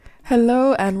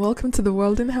Hello and welcome to The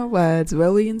World in Her Words,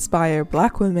 where we inspire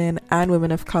Black women and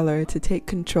women of color to take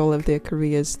control of their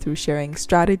careers through sharing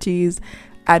strategies,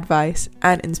 advice,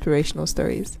 and inspirational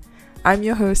stories. I'm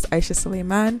your host, Aisha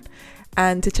Suleiman,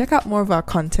 and to check out more of our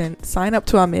content, sign up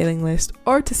to our mailing list,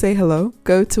 or to say hello,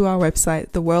 go to our website,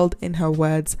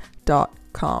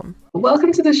 theworldinherwords.com.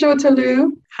 Welcome to the show,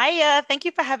 Tolu. Hiya, thank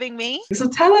you for having me. So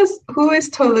tell us, who is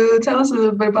Tolu? Tell us a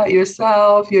little bit about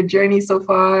yourself, your journey so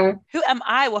far. Who am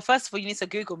I? Well, first of all, you need to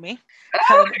Google me.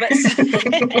 But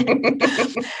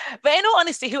in all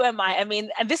honesty, who am I? I mean,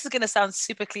 and this is going to sound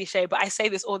super cliche, but I say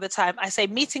this all the time. I say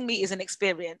meeting me is an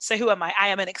experience. So who am I? I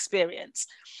am an experience.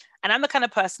 And I'm the kind of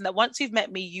person that once you've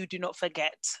met me, you do not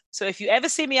forget. So if you ever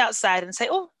see me outside and say,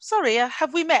 oh, sorry,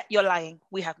 have we met? You're lying.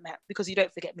 We have met, because you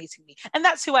don't forget meeting me. And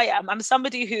that's who I am. I'm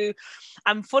somebody who,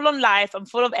 I'm full on life. I'm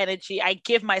full of energy. I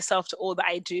give myself to all that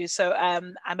I do. So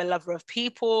I'm a lover of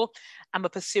people. I'm a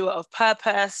pursuer of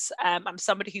purpose. I'm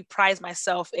somebody who prides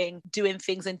myself in doing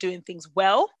things and doing things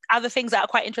well. Other things that are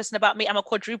quite interesting about me, I'm a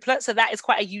quadruplet. So that is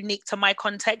quite unique to my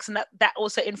context. And that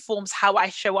also informs how I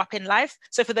show up in life.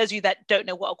 So for those of you that don't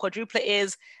know what a quadruplet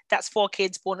is, that's 4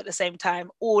 kids born at the same time,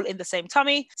 all in the same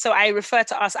tummy. So I refer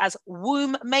to us as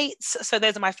womb mates. So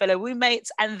those are my fellow womb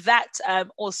mates. And that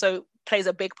also plays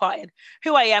a big part in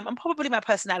who I am and probably my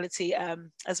personality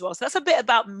as well. So that's a bit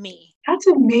about me. That's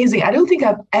amazing. I don't think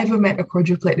I've ever met a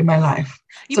quadruplet in my life.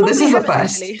 So this is the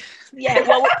first. Actually. Yeah,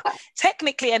 well,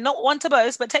 technically, and not one to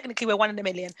boast, but technically we're 1 in a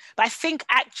million. But I think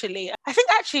actually,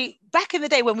 back in the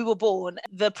day when we were born,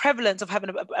 the prevalence of having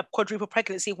a quadruple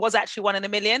pregnancy was actually 1 in a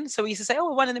million. So we used to say,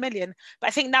 oh, we're 1 in a million. But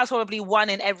I think now it's probably 1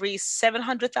 in every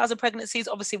 700,000 pregnancies,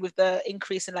 obviously with the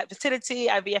increase in like fertility,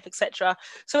 IVF, etc.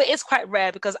 So it is quite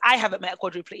rare because I haven't met a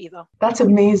quadruplet either. That's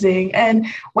amazing. And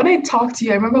when I talked to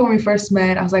you, I remember when we first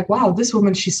met, I was like, wow, this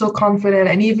woman, she's so confident.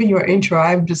 And even your intro,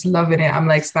 I'm just loving it. I'm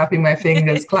like snapping my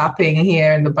fingers, clapping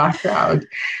here in the background.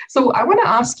 So I want to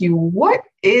ask you, what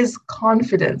is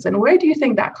confidence and where do you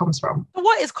think that comes from?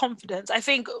 What is confidence? I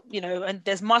think, and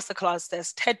there's masterclass,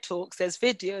 there's TED Talks, there's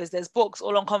videos, there's books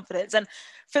all on confidence. And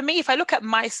for me, if I look at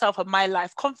myself and my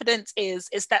life, confidence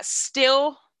is that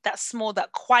still, that small,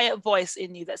 that quiet voice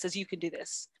in you that says you can do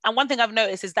this. And one thing I've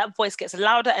noticed is that voice gets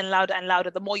louder and louder and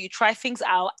louder the more you try things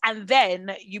out, and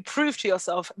then you prove to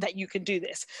yourself that you can do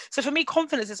this. So for me,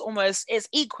 confidence is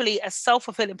equally a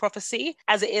self-fulfilling prophecy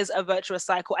as it is a virtuous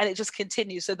cycle, and it just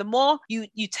continues. So the more you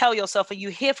tell yourself and you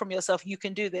hear from yourself you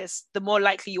can do this, the more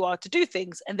likely you are to do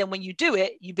things. And then when you do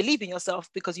it, you believe in yourself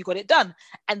because you got it done.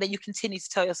 And then you continue to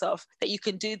tell yourself that you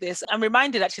can do this. I'm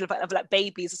reminded actually of like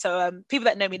babies. So people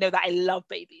that know me know that I love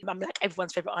babies. I'm like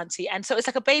everyone's favorite auntie. And so it's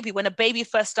like a baby. When a baby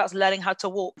first starts learning how to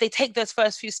walk, they take those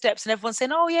first few steps and everyone's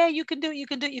saying, oh yeah, you can do it, you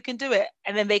can do it, you can do it.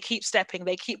 And then they keep stepping,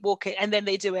 they keep walking, and then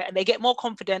they do it and they get more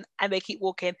confident and they keep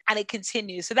walking and it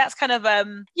continues. So that's kind of,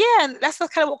 and that's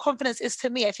kind of what confidence is to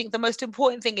me. I think the most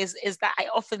important thing is that I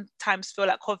oftentimes feel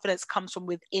like confidence comes from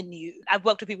within you. I've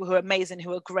worked with people who are amazing,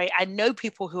 who are great. I know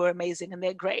people who are amazing and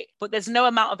they're great, but there's no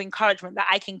amount of encouragement that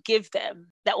I can give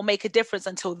them that will make a difference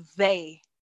until they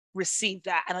receive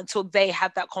that and until they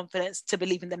have that confidence to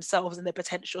believe in themselves and their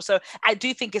potential. So I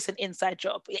do think it's an inside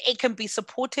job. It can be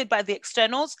supported by the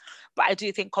externals, but I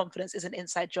do think confidence is an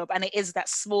inside job, and it is that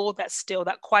small, that still,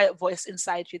 that quiet voice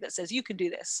inside you that says you can do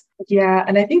this. Yeah,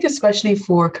 and I think especially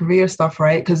for career stuff,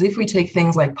 right? Because if we take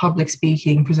things like public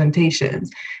speaking,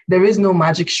 presentations, there is no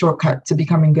magic shortcut to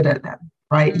becoming good at them.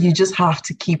 Right? You just have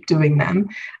to keep doing them,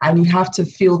 and you have to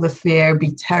feel the fear,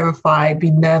 be terrified,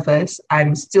 be nervous,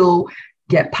 and still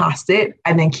get past it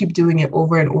and then keep doing it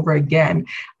over and over again.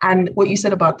 And what you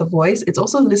said about the voice, it's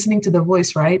also listening to the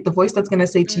voice, right? The voice that's going to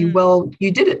say to you, well,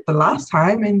 you did it the last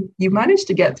time and you managed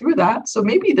to get through that. So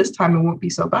maybe this time it won't be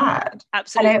so bad.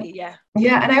 Absolutely, yeah.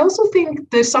 Yeah. And I also think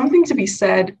there's something to be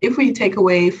said if we take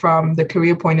away from the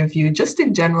career point of view, just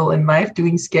in general in life,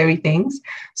 doing scary things.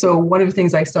 So one of the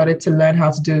things I started to learn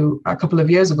how to do a couple of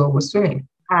years ago was swimming.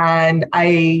 And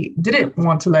I didn't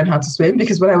want to learn how to swim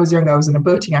because when I was young, I was in a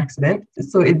boating accident.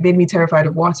 So it made me terrified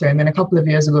of water. And then a couple of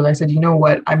years ago, I said, you know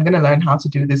what, I'm going to learn how to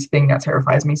do this thing that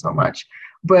terrifies me so much.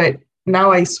 But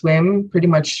now I swim pretty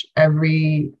much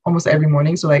almost every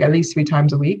morning. So like at least 3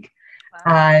 times a week.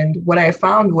 Wow. And what I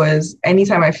found was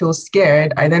anytime I feel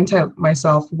scared, I then tell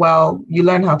myself, well, you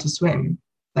learn how to swim.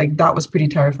 Like that was pretty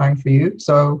terrifying for you.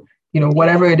 So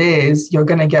whatever it is, you're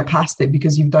going to get past it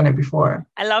because you've done it before.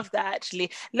 I love that,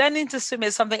 actually. Learning to swim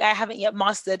is something I haven't yet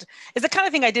mastered. It's the kind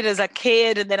of thing I did as a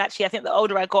kid. And then actually, I think the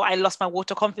older I got, I lost my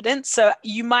water confidence. So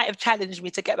you might have challenged me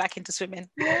to get back into swimming.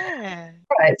 Yeah.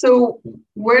 Right. So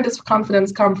where does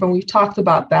confidence come from? We've talked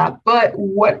about that, but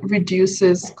what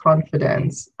reduces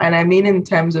confidence? And I mean in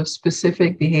terms of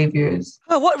specific behaviors.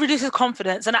 Well, what reduces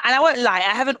confidence? And I won't lie,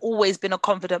 I haven't always been a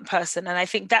confident person. And I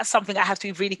think that's something I have to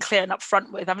be really clear and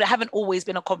upfront with. I mean, I haven't always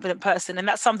been a confident person. And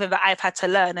that's something that I've had to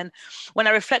learn. And when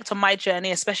I reflect on my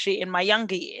journey, especially in my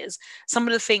younger years, some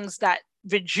of the things that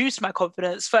reduced my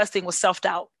confidence, first thing was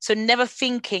self-doubt. So never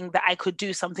thinking that I could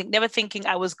do something, never thinking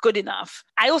I was good enough.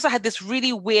 I also had this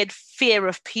really weird fear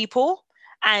of people.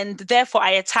 And therefore, I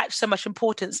attached so much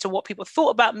importance to what people thought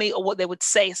about me or what they would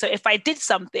say. So if I did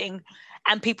something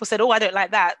and people said, "Oh, I don't like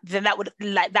that," then that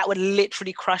would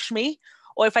literally crush me.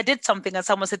 Or if I did something and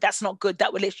someone said, "That's not good,"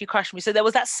 that would literally crush me. So there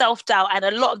was that self-doubt. And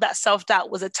a lot of that self-doubt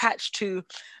was attached to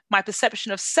my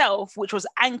perception of self, which was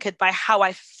anchored by how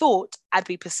I thought I'd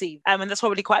be perceived. And that's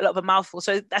probably quite a lot of a mouthful.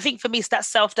 So I think for me, it's that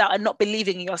self-doubt and not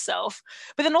believing in yourself.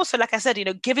 But then also, like I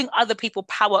said, giving other people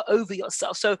power over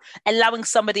yourself. So allowing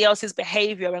somebody else's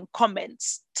behavior and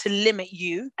comments to limit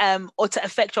you or to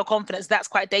affect your confidence, that's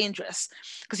quite dangerous.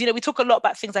 Because, we talk a lot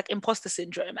about things like imposter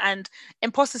syndrome. And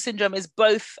imposter syndrome is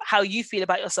both how you feel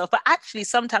about yourself, but actually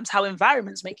sometimes how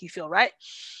environments make you feel, right?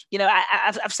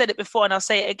 I've said it before and I'll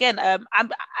say it again.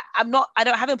 I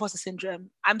don't have imposter syndrome.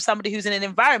 I'm somebody who's in an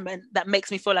environment that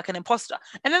makes me feel like an imposter.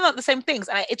 And they're not the same things.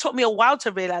 And it took me a while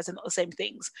to realize they're not the same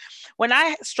things. When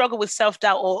I struggle with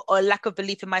self-doubt or lack of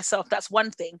belief in myself, that's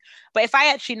one thing. But if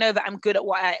I actually know that I'm good at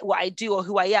what I do or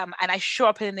who I am, and I show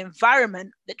up in an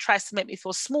environment that tries to make me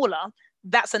feel smaller,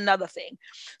 that's another thing.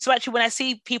 So actually, when I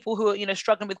see people who are,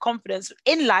 struggling with confidence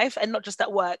in life and not just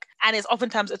at work, and it's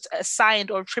oftentimes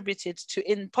assigned or attributed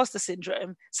to imposter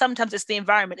syndrome, sometimes it's the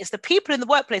environment, it's the people in the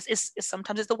workplace,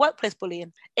 sometimes it's the workplace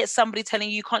bullying, it's somebody telling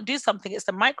you can't do something, it's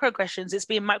the microaggressions, it's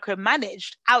being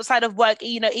micromanaged outside of work,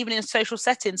 even in social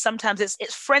settings. Sometimes it's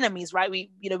frenemies, right?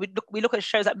 We look at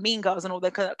shows like Mean Girls and all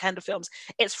that kind of films.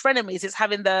 It's frenemies. It's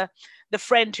having the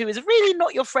friend who is really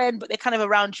not your friend, but they're kind of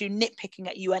around you, nitpicking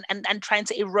at you and trying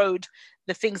to erode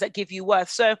the things that give you worth.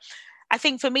 So I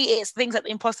think for me, it's things like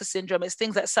the imposter syndrome, it's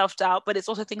things like self-doubt, but it's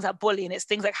also things like bullying, it's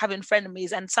things like having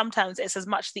frenemies. And sometimes it's as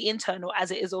much the internal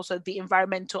as it is also the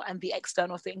environmental and the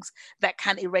external things that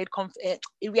can erase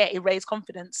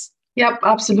confidence. Yep,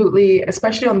 absolutely.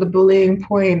 Especially on the bullying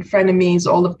point, frenemies,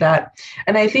 all of that.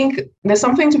 And I think there's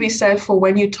something to be said for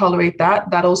when you tolerate that,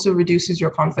 that also reduces your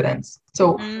confidence.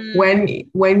 So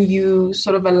when you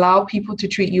sort of allow people to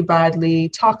treat you badly,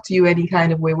 talk to you any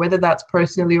kind of way, whether that's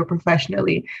personally or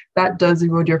professionally, that does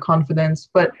erode your confidence.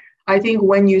 But I think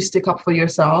when you stick up for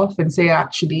yourself and say,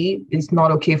 actually, it's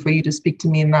not okay for you to speak to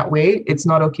me in that way, it's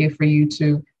not okay for you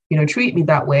to treat me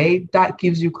that way, that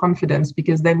gives you confidence,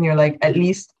 because then you're like, at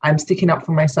least I'm sticking up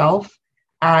for myself.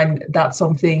 And that's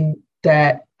something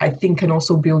that I think can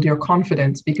also build your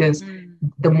confidence, because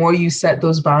the more you set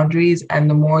those boundaries and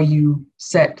the more you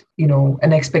set,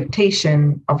 an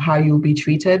expectation of how you'll be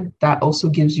treated, that also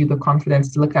gives you the confidence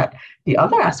to look at the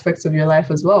other aspects of your life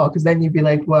as well. Because then you'd be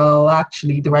like, well,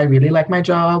 actually, do I really like my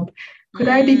job? Could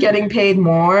I be getting paid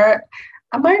more?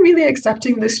 Am I really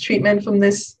accepting this treatment from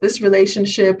this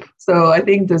relationship? So I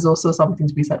think there's also something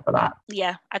to be said for that.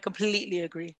 Yeah, I completely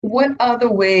agree. What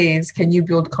other ways can you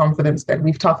build confidence then?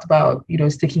 We've talked about,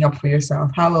 sticking up for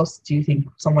yourself. How else do you think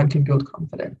someone can build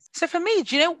confidence? So for me,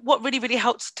 do you know what really, really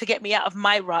helped to get me out of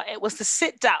my rut? It was to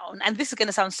sit down, and this is going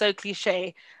to sound so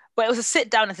cliche, but it was to sit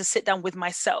down with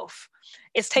myself.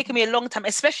 It's taken me a long time,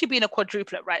 especially being a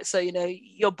quadruplet, right? So,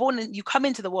 you're born and you come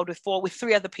into the world with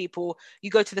three other people, you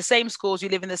go to the same schools, you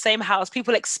live in the same house,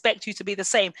 people expect you to be the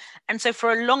same. And so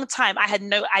for a long time, I had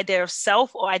no idea of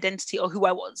self or identity or who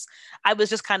I was. I was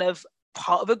just kind of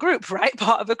part of a group, right?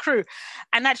 Part of a crew.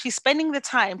 And actually spending the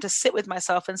time to sit with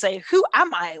myself and say, who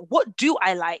am I? What do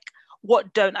I like?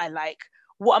 What don't I like?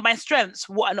 What are my strengths?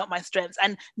 What are not my strengths?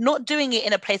 And not doing it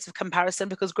in a place of comparison,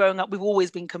 because growing up, we've always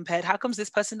been compared. How comes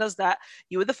this person does that?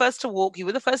 You were the first to walk, you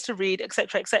were the first to read,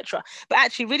 etc., etc. But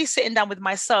actually really sitting down with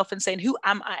myself and saying, who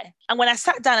am I? And when I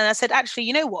sat down and I said, actually,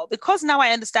 you know what? Because now I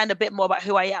understand a bit more about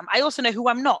who I am, I also know who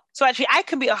I'm not. So actually, I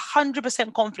can be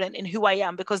 100% confident in who I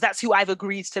am because that's who I've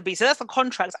agreed to be. So that's the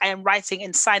contract I am writing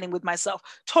and signing with myself.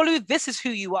 Tolu, this is who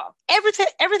you are.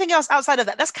 Everything else outside of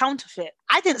that, that's counterfeit.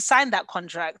 I didn't sign that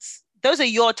contract. those are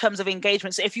your terms of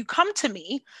engagement. So if you come to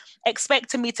me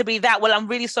expecting me to be that, well, I'm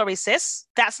really sorry, sis.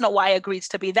 That's not what I agreed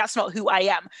to be. That's not who I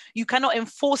am. You cannot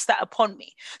enforce that upon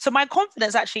me. So my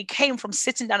confidence actually came from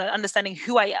sitting down and understanding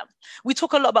who I am. We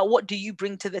talk a lot about what do you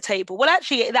bring to the table? Well,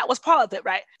 actually, that was part of it,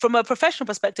 right? From a professional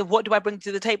perspective, what do I bring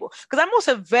to the table? Because I'm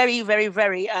also very, very,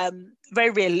 very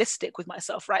realistic with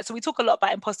myself, right? So we talk a lot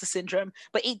about imposter syndrome,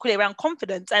 but equally around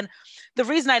confidence. And the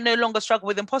reason I no longer struggle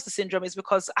with imposter syndrome is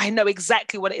because I know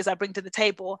exactly what it is I bring to the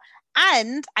table.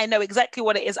 And I know exactly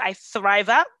what it is I thrive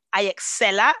at, I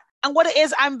excel at, and what it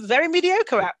is I'm very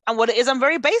mediocre at, and what it is I'm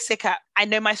very basic at. I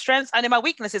know my strengths, I know my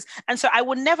weaknesses. And so I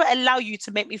will never allow you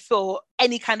to make me feel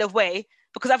any kind of way,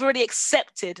 because I've already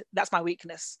accepted that's my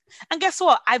weakness. And guess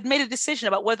what? I've made a decision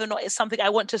about whether or not it's something I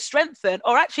want to strengthen,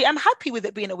 or actually I'm happy with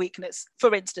it being a weakness,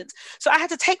 for instance. So I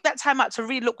had to take that time out to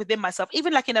really look within myself,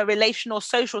 even like in a relational,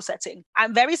 social setting.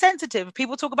 I'm very sensitive.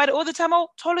 People talk about it all the time. Oh,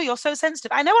 Tolu, you're so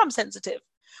sensitive. I know I'm sensitive.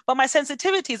 But my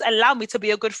sensitivities allow me to be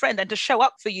a good friend and to show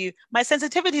up for you. My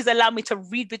sensitivities allow me to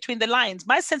read between the lines.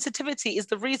 My sensitivity is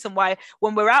the reason why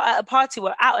when we're out at a party,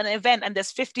 we're out at an event and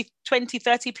there's 50, 20,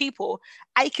 30 people,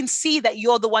 I can see that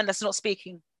you're the one that's not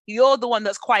speaking. You're the one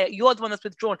that's quiet. You're the one that's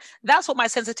withdrawn. That's what my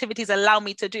sensitivities allow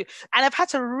me to do. And I've had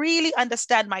to really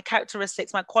understand my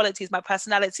characteristics, my qualities, my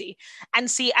personality, and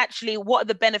see actually what are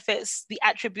the benefits, the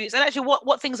attributes, and actually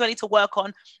what things I need to work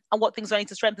on and what things I need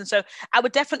to strengthen. So I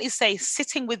would definitely say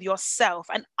sitting with yourself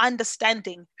and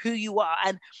understanding who you are,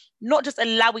 and not just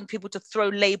allowing people to throw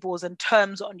labels and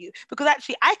terms on you. Because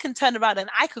actually I can turn around and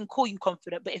I can call you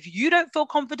confident, but if you don't feel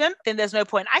confident, then there's no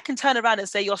point. I can turn around and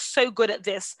say, you're so good at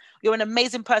this. You're an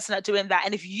amazing person at doing that.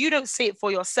 And if you don't see it for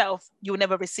yourself, you will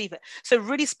never receive it. So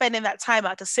really spending that time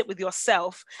out to sit with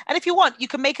yourself. And if you want, you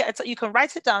can you can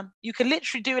write it down. You can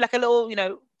literally do like a little,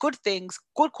 good things,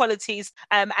 good qualities,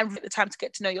 and the time to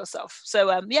get to know yourself.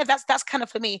 So yeah, that's kind of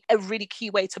for me a really key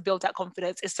way to build that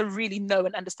confidence, is to really know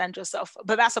and understand yourself.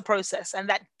 But that's a process, and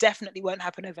that definitely won't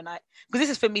happen overnight. Because this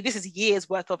is, for me, this is years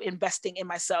worth of investing in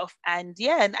myself, and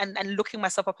yeah, and looking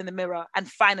myself up in the mirror and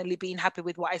finally being happy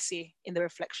with what I see in the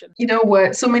reflection. You know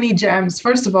what? So many gems.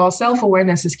 First of all,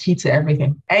 self-awareness is key to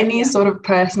everything. Any sort of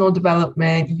personal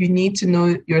development, you need to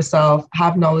know yourself,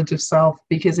 have knowledge of self,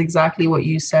 because exactly what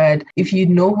you said, if you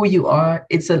know who you are,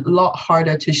 it's a lot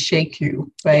harder to shake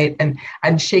you, right?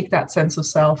 And shake that sense of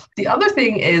self. The other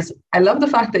thing is, I love the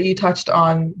fact that you touched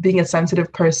on being a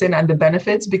sensitive person and the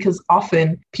benefits, because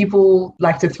often people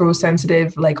like to throw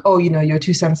sensitive, like, oh, you're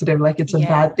too sensitive, like it's a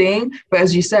bad thing. But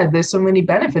as you said, there's so many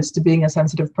benefits to being a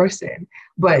sensitive person.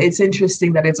 But it's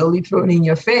interesting that it's only thrown in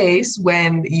your face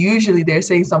when usually they're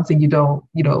saying something you don't,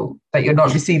 that you're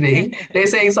not receiving. They're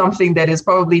saying something that is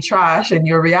probably trash and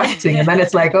you're reacting. And then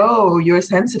it's like, oh, you're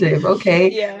sensitive.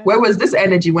 Okay. Yeah. Where was this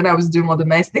energy when I was doing all the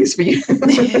nice things for you?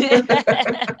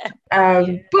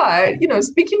 But,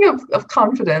 speaking of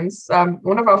confidence,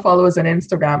 one of our followers on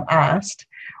Instagram asked,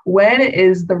 when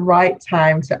is the right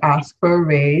time to ask for a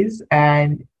raise?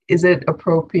 And is it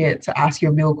appropriate to ask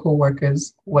your male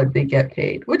co-workers what they get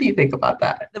paid? What do you think about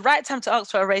that? The right time to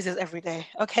ask for a raise is every day,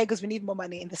 okay? Because we need more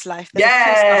money in this life. There's a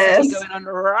full scarcity going on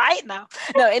right now.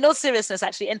 No, in all seriousness,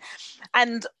 actually.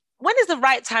 And when is the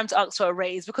right time to ask for a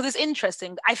raise? Because it's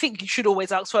interesting. I think you should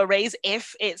always ask for a raise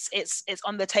if it's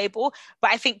on the table. But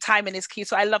I think timing is key.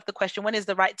 So I love the question, when is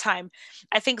the right time?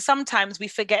 I think sometimes we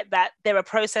forget that there are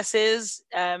processes.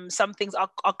 Some things are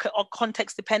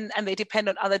context dependent, and they depend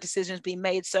on other decisions being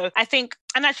made. So I think,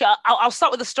 and actually I'll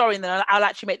start with a story and then I'll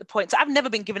actually make the point. So I've never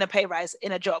been given a pay rise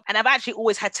in a job, and I've actually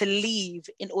always had to leave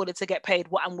in order to get paid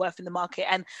what I'm worth in the market.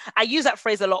 And I use that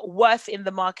phrase a lot, worth in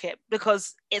the market,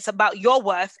 because it's about your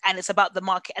worth and it's about the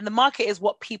market. And the market is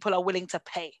what people are willing to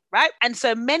pay, right? And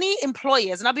so many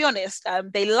employers, and I'll be honest,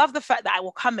 they love the fact that I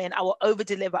will come in, I will over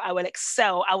deliver, I will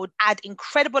excel, I would add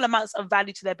incredible amounts of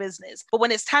value to their business. But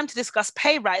when it's time to discuss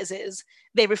pay rises,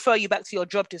 they refer you back to your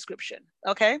job description,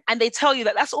 okay? And they tell you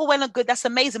that that's all well and good, that's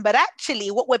amazing, but actually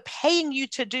what we're paying you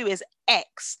to do is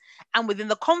X. And within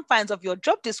the confines of your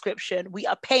job description, we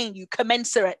are paying you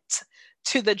commensurate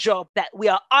to the job that we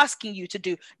are asking you to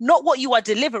do, not what you are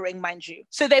delivering, mind you.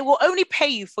 So they will only pay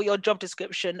you for your job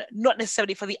description, not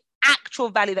necessarily for the actual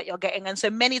value that you're getting. And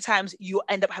so many times you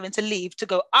end up having to leave to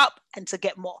go up and to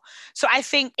get more. So I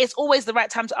think it's always the right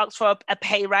time to ask for a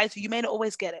pay rise. You may not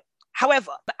always get it.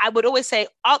 However, I would always say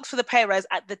ask for the pay rise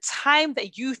at the time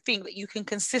that you think that you can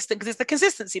because it's the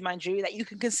consistency, mind you, that you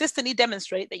can consistently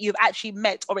demonstrate that you've actually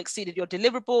met or exceeded your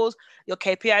deliverables, your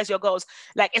KPIs, your goals.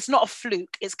 Like, it's not a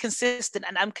fluke, it's consistent,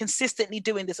 and I'm consistently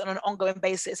doing this on an ongoing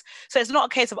basis. So it's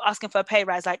not a case of asking for a pay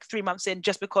rise like 3 months in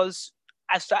just because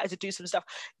I've started to do some stuff.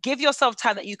 Give yourself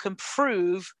time that you can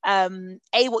prove,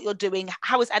 what you're doing,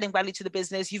 how it's adding value to the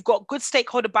business. You've got good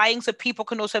stakeholder buying, so people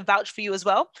can also vouch for you as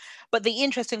well. But the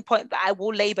interesting point that I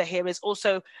will labor here is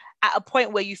also at a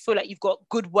point where you feel like you've got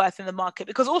good worth in the market.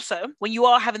 Because also, when you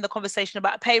are having the conversation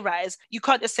about a pay rise, you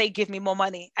can't just say, give me more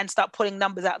money and start pulling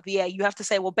numbers out of the air. You have to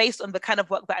say, well, based on the kind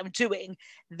of work that I'm doing,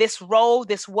 this role,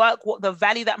 this work, what the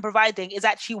value that I'm providing is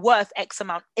actually worth X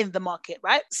amount in the market,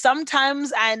 right?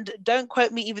 Sometimes, and don't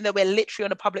quote me, even though we're literally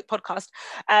on a public podcast,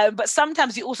 but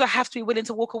sometimes you also have to be willing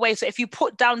to walk away. So if you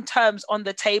put down terms on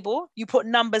the table, you put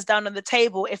numbers down on the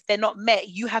table, if they're not met,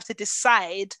 you have to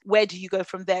decide where do you go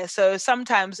from there. So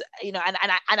sometimes, and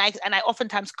I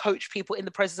oftentimes coach people in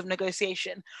the process of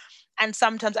negotiation. And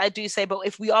sometimes I do say, but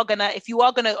if you are gonna,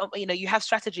 you have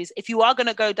strategies. If you are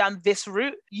gonna go down this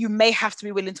route, you may have to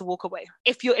be willing to walk away.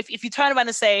 If you turn around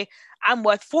and say, I'm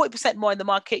worth 40% more in the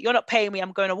market, you're not paying me,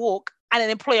 I'm going to walk, and an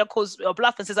employer calls your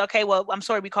bluff and says, okay, well, I'm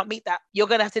sorry, we can't meet that. You're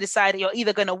gonna have to decide you're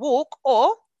either gonna walk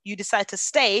or you decide to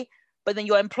stay, but then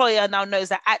your employer now knows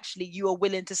that actually you are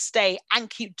willing to stay and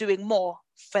keep doing more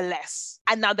for less.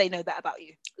 And now they know that about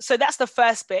you. So that's the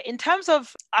first bit. In terms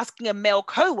of asking a male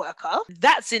co-worker,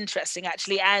 that's interesting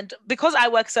actually. And because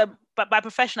but by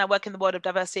profession, I work in the world of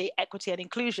diversity, equity, and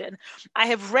inclusion, I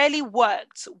have rarely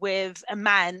worked with a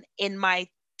man in my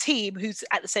team who's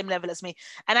at the same level as me.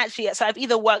 And actually, so I've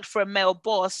either worked for a male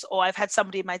boss or I've had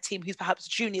somebody in my team who's perhaps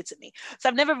junior to me. So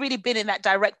I've never really been in that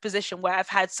direct position where I've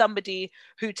had somebody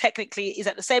who technically is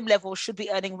at the same level, should be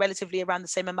earning relatively around the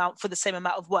same amount for the same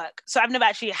amount of work. So I've never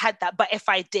actually had that. But if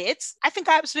I did, I think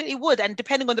I absolutely would. And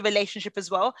depending on the relationship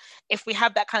as well, if we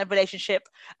have that kind of relationship,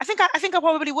 I think I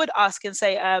probably would ask and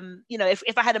say,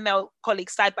 if I had a male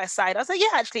colleague side by side, I was like,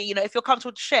 yeah, actually, if you're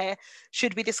comfortable to share,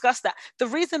 should we discuss that? The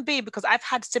reason being, because I've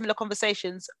had similar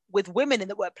conversations with women in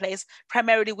the workplace,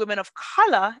 primarily women of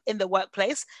color in the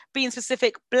workplace, being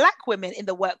specific, Black women in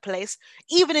the workplace,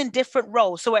 even in different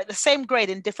roles. So we're at the same grade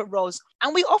in different roles.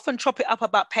 And we often chop it up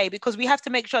about pay because we have to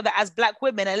make sure that as Black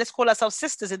women, and let's call ourselves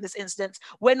sisters in this instance,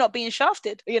 we're not being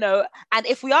shafted, and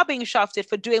if we are being shafted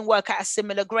for doing work at a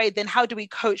similar grade, then how do we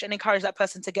coach and encourage that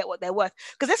person to get what they're worth?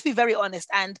 Because let's be very honest,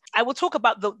 and I will talk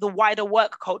about the wider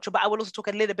work culture, but I will also talk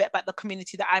a little bit about the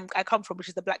community that I come from, which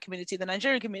is the Black community, the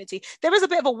Nigerian community. There is a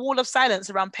bit of a wall of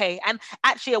silence around pay, and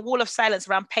actually a wall of silence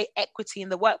around pay equity in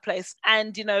the workplace.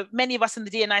 And many of us in the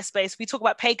D&I space, we talk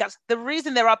about pay gaps. The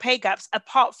reason there are pay gaps,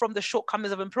 apart from the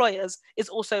shortcomings of employers, is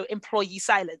also employee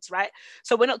silence, right?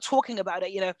 So we're not talking about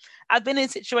it. I've been in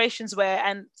situations where,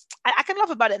 and I can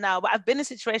laugh about it now, but I've been in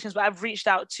situations where I've reached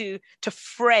out to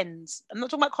friends. I'm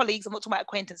not talking about colleagues, I'm not talking about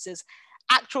acquaintances,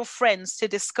 actual friends, to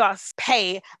discuss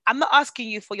pay. I'm not asking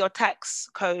you for your tax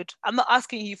code. I'm not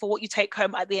asking you for what you take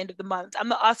home at the end of the month. I'm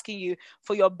not asking you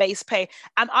for your base pay.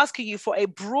 I'm asking you for a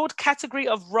broad category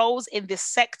of roles in this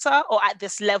sector or at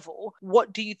this level.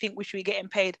 What do you think we should be getting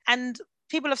paid? And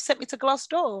people have sent me to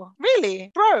Glassdoor.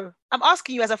 Really, bro? I'm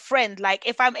asking you as a friend, like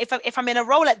if I'm in a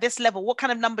role at this level, what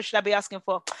kind of number should I be asking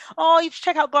for? Oh, you should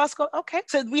check out Glassdoor. Okay.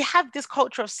 So we have this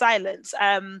culture of silence,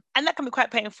 and that can be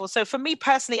quite painful. So for me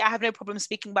personally, I have no problem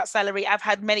speaking about salary. I've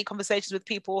had many conversations with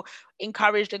people,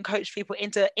 encouraged and coached people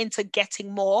into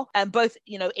getting more, and both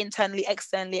internally,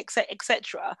 externally,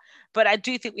 etc. But I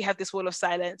do think we have this wall of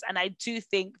silence, and I do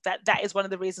think that is one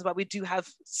of the reasons why we do have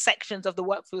sections of the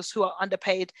workforce who are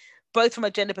underpaid, both from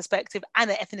a gender perspective and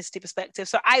an ethnicity perspective.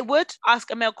 So I would ask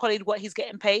a male colleague what he's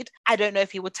getting paid. I don't know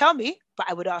if he would tell me, but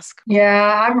I would ask.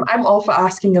 Yeah, I'm all for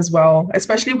asking as well,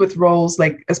 especially with roles,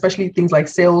 like especially things like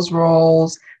sales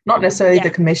roles, not necessarily the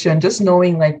commission, just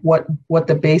knowing like what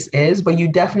the base is, but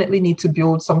you definitely need to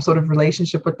build some sort of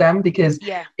relationship with them, because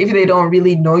if they don't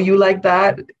really know you like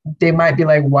that, they might be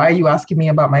like, why are you asking me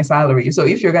about my salary? So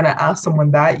if you're going to ask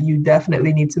someone that, you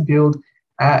definitely need to build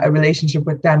a relationship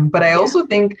with them. But I also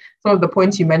think some of the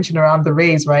points you mentioned around the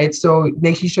raise, right? So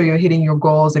making sure you're hitting your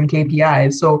goals and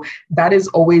KPIs. So that is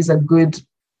always a good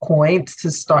point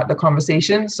to start the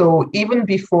conversation. So even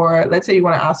before, let's say you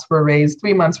want to ask for a raise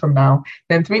 3 months from now,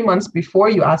 then 3 months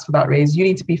before you ask for that raise, you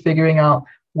need to be figuring out,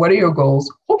 what are your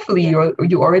goals? Hopefully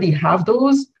you already have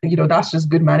those. That's just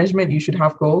good management. You should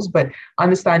have goals, but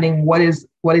understanding what is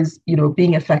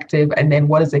being effective, and then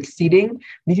what is exceeding,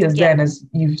 because then, as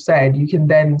you've said, you can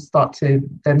then start to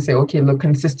then say, okay, look,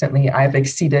 consistently I've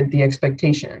exceeded the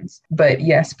expectations. But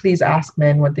yes, please ask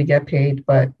men what they get paid,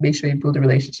 but make sure you build a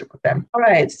relationship with them. All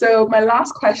right. So my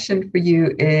last question for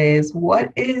you is,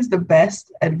 what is the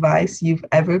best advice you've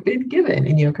ever been given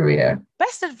in your career?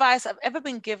 Best advice I've ever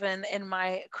been given in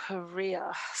my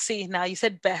career. See, now you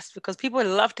said best because people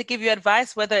love to give you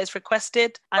advice, whether it's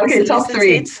requested, unsolicited.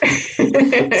 Okay, top 3.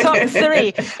 Top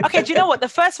three. Okay, do you know what? The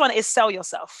first one is sell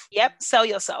yourself. Yep, sell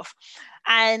yourself.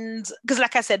 And because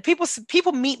like I said,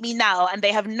 people meet me now and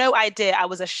they have no idea I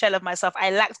was a shell of myself.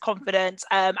 I lacked confidence.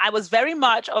 I was very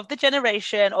much of the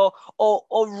generation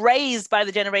or raised by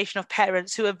the generation of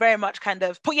parents who are very much kind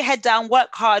of put your head down, work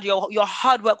hard, your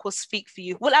hard work will speak for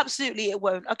you. Well, absolutely it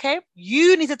won't. Okay.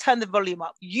 You need to turn the volume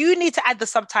up. You need to add the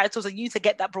subtitles and you need to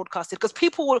get that broadcasted, because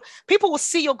people will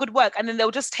see your good work and then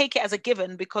they'll just take it as a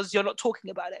given because you're not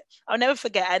talking about it. I'll never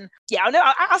forget. And yeah,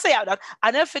 I'll say it out loud.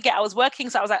 I'll never forget. I was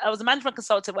working. So I was a management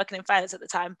consultant working in finance at the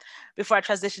time before I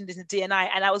transitioned into D&I,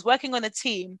 and I was working on a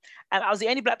team. I was the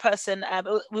only Black person.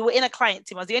 We were in a client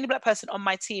team. I was the only Black person on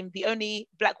my team, the only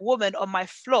Black woman on my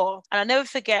floor. And I'll never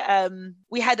forget,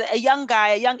 we had a young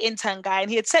intern guy, and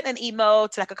he had sent an email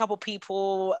to like a couple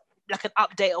people, like an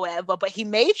update or whatever, but he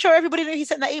made sure everybody knew he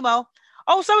sent that email.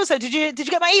 Oh, so did you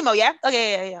get my email? Yeah.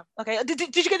 Okay. Yeah. Okay.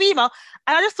 Did you get the email?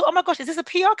 And I just thought, oh my gosh, is this a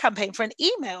PR campaign for an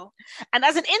email? And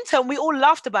as an intern, we all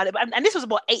laughed about it. And this was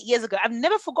about 8 years ago. I've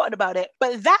never forgotten about it.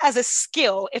 But that as a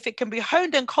skill, if it can be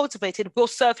honed and cultivated, will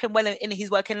serve him well in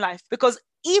his working life. Because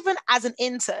even as an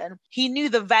intern, he knew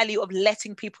the value of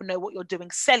letting people know what you're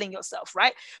doing, selling yourself,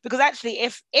 right? Because actually,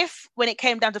 if when it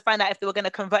came down to find out if they were going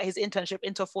to convert his internship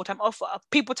into a full-time offer,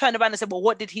 people turned around and said, well,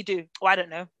 what did he do? Oh, I don't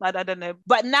know. I don't know.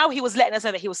 But now he was letting us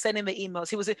know that he was sending the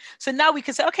emails. So now we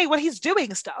can say, okay, well, he's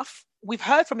doing stuff. We've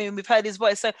heard from him. We've heard his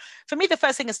voice. So for me, the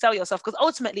first thing is sell yourself, because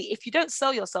ultimately, if you don't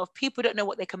sell yourself, people don't know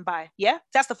what they can buy. Yeah,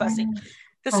 that's the first thing.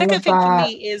 The second thing for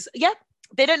me is,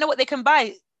 they don't know what they can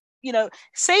buy.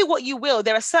 Say what you will,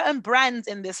 there are certain brands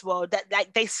in this world that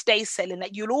like they stay selling,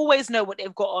 like you'll always know what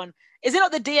they've got on. Is it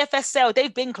not the DFS sale?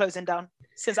 They've been closing down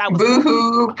since I was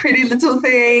Boohoo, Pretty Little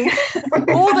Thing.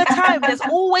 all the time. There's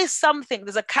always something.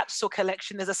 There's a capsule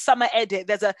collection, there's a summer edit,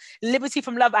 there's a Liberty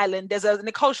from Love Island, there's a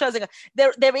Nicole Scherzinger.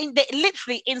 They're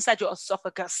literally inside your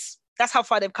esophagus. That's how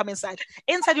far they've come inside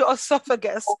your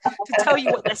esophagus to tell you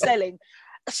what they're selling,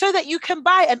 so that you can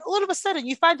buy. And all of a sudden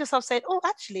you find yourself saying, oh,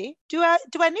 actually, do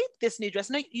I need this new dress?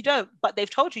 No, you don't, but they've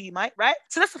told you might, right?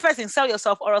 So that's the first thing, sell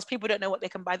yourself, or else people don't know what they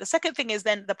can buy. The second thing is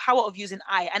then the power of using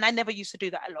I, and I never used to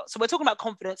do that a lot. So we're talking about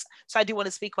confidence, so I do want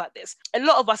to speak about this. A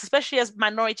lot of us, especially as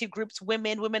minority groups,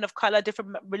 women of color,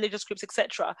 different religious groups,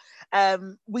 etc.,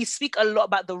 we speak a lot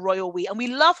about the royal we, and we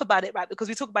laugh about it, right? Because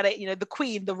we talk about it, the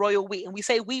queen, the royal we, and we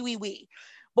say we.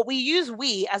 But we use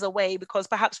we as a way because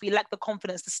perhaps we lack the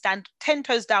confidence to stand 10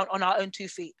 toes down on our own 2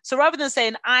 feet. So rather than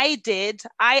saying, I did,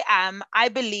 I am, I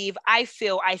believe, I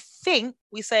feel, I think,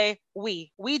 we say we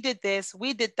did this,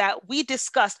 we did that, we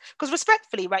discussed. Because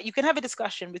respectfully, right, you can have a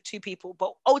discussion with 2 people,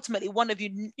 but ultimately one of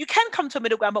you can come to a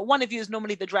middle ground, but one of you is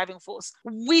normally the driving force.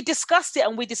 We discussed it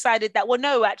and we decided that, well,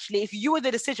 no, actually, if you were the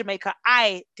decision maker,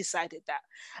 I decided that.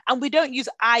 And we don't use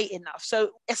I enough.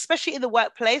 So especially in the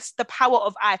workplace, the power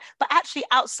of I, but actually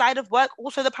outside of work,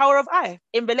 also the power of I.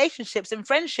 In relationships, in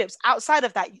friendships, outside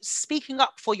of that, speaking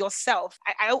up for yourself.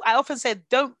 I often say,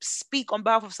 don't speak on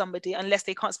behalf of somebody unless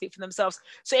they can't speak for themselves.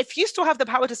 So if you still have the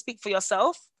power to speak for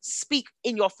yourself, speak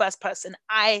in your first person.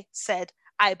 I said,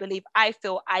 I believe, I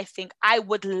feel, I think, I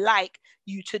would like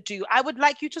you to do, I would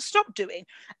like you to stop doing.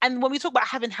 And when we talk about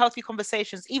having healthy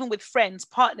conversations, even with friends,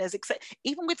 partners,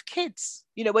 even with kids,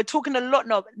 we're talking a lot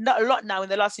now in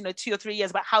the last, 2 or 3 years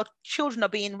about how children are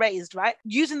being raised, right?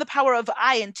 Using the power of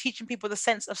I and teaching people the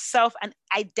sense of self and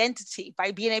identity by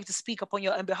being able to speak up on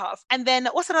your own behalf. And then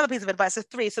what's another piece of advice? So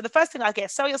 3. So the first thing, I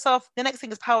guess, sell yourself. The next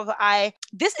thing is power of I.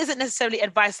 This isn't necessarily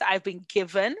advice that I've been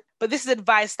given, but this is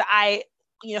advice that I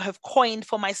have coined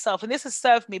for myself. And this has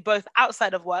served me both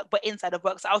outside of work, but inside of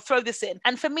work. So I'll throw this in.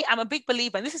 And for me, I'm a big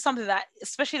believer, and this is something that,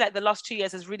 especially like the last 2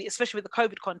 years, is really, especially with the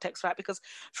COVID context, right? Because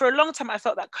for a long time, I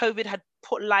felt that COVID had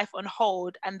put life on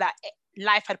hold and that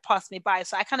life had passed me by.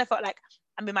 So I kind of felt like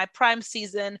I'm in my prime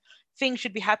season, things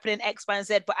should be happening X, Y, and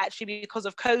Z, but actually because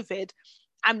of COVID,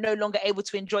 I'm no longer able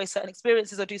to enjoy certain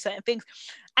experiences or do certain things.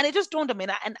 And it just dawned on me,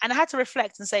 and I had to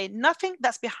reflect and say, nothing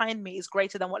that's behind me is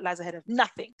greater than what lies ahead of me.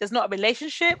 Nothing. There's not a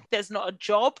relationship, there's not a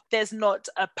job, there's not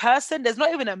a person, there's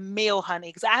not even a meal, honey,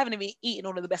 because I haven't even eaten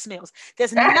all of the best meals.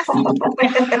 There's nothing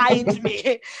behind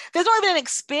me. There's not even an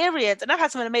experience, and I've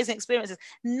had some amazing experiences.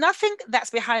 Nothing that's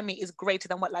behind me is greater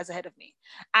than what lies ahead of me.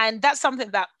 And that's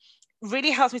something that really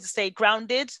helps me to stay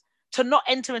grounded, to not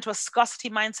enter into a scarcity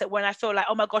mindset when I feel like,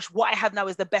 oh my gosh, what I have now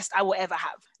is the best I will ever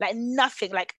have. Like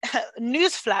nothing, like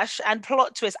newsflash and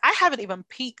plot twist, I haven't even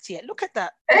peaked yet. Look at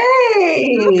that.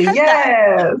 Hey, Look at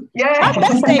that. yes. My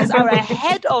best days are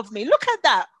ahead of me. Look at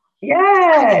that.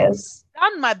 Yes.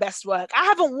 Done my best work. I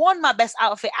haven't worn my best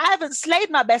outfit. I haven't slayed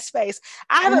my best face.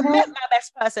 I haven't met my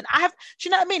best person. Do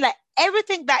you know what I mean? Like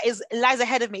everything that lies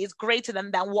ahead of me is greater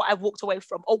than what I've walked away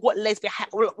from, or what lies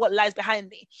behind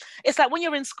me. It's like when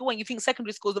you're in school and you think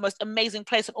secondary school is the most amazing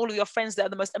place and all of your friends there are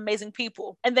the most amazing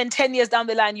people. And then 10 years down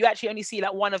the line, you actually only see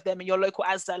like one of them in your local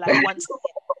Asda like once.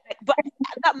 But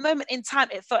at that moment in time,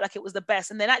 it felt like it was the best.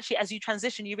 And then actually, as you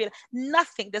transition, you realize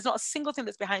there's not a single thing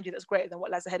that's behind you that's greater than what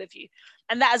lies ahead of you.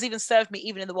 And that has even served me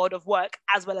even in the world of work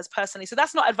as well as personally. So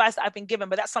that's not advice that I've been given,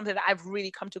 but that's something that I've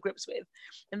really come to grips with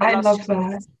in the last love 2 that.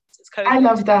 years since COVID. I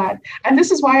love that. And this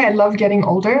is why I love getting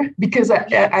older, because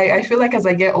I feel like as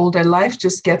I get older, life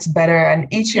just gets better.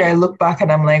 And each year I look back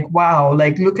and I'm like, wow,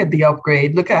 like look at the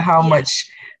upgrade, look at how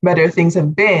much better things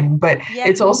have been. But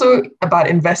it's also about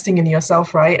investing in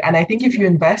yourself, right? And I think if you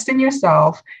invest in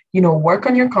yourself, work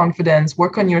on your confidence,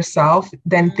 work on yourself,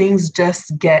 then things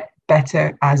just get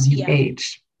better as you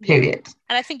age, period.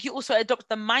 And I think you also adopt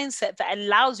the mindset that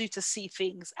allows you to see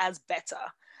things as better.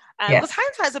 Because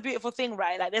hindsight is a beautiful thing,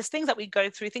 right? Like there's things that we go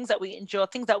through, things that we endure,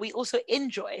 things that we also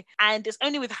enjoy. And it's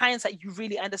only with hindsight you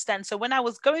really understand. So when I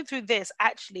was going through this,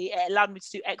 actually, it allowed me to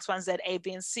do X, Y, and Z, A,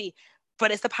 B, and C.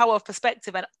 But it's the power of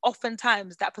perspective. And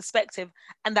oftentimes that perspective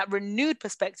and that renewed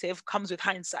perspective comes with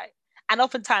hindsight. And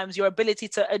oftentimes your ability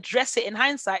to address it in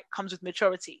hindsight comes with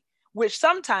maturity, which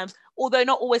sometimes, although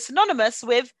not always synonymous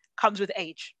with, comes with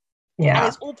age. Yeah. And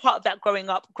it's all part of that growing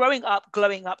up, glowing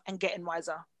up, and getting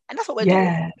wiser. And that's what we're doing.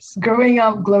 Yes, growing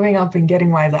up, glowing up, and getting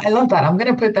wiser. I love that. I'm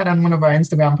going to put that on one of our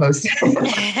Instagram posts.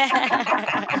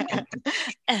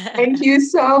 Thank you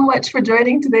so much for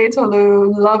joining today,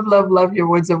 Tolu. Love, love, love your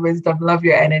words of wisdom. Love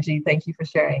your energy. Thank you for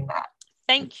sharing that.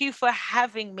 Thank you for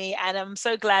having me. And I'm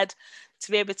so glad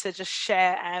to be able to just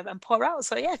share and pour out.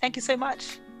 So yeah, thank you so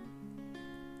much.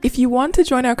 If you want to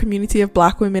join our community of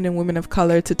Black women and women of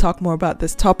color to talk more about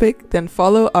this topic, then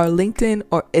follow our LinkedIn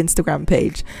or Instagram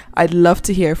page. I'd love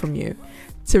to hear from you.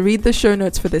 To read the show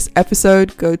notes for this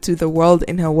episode, go to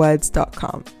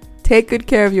theworldinherwords.com. Take good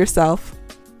care of yourself.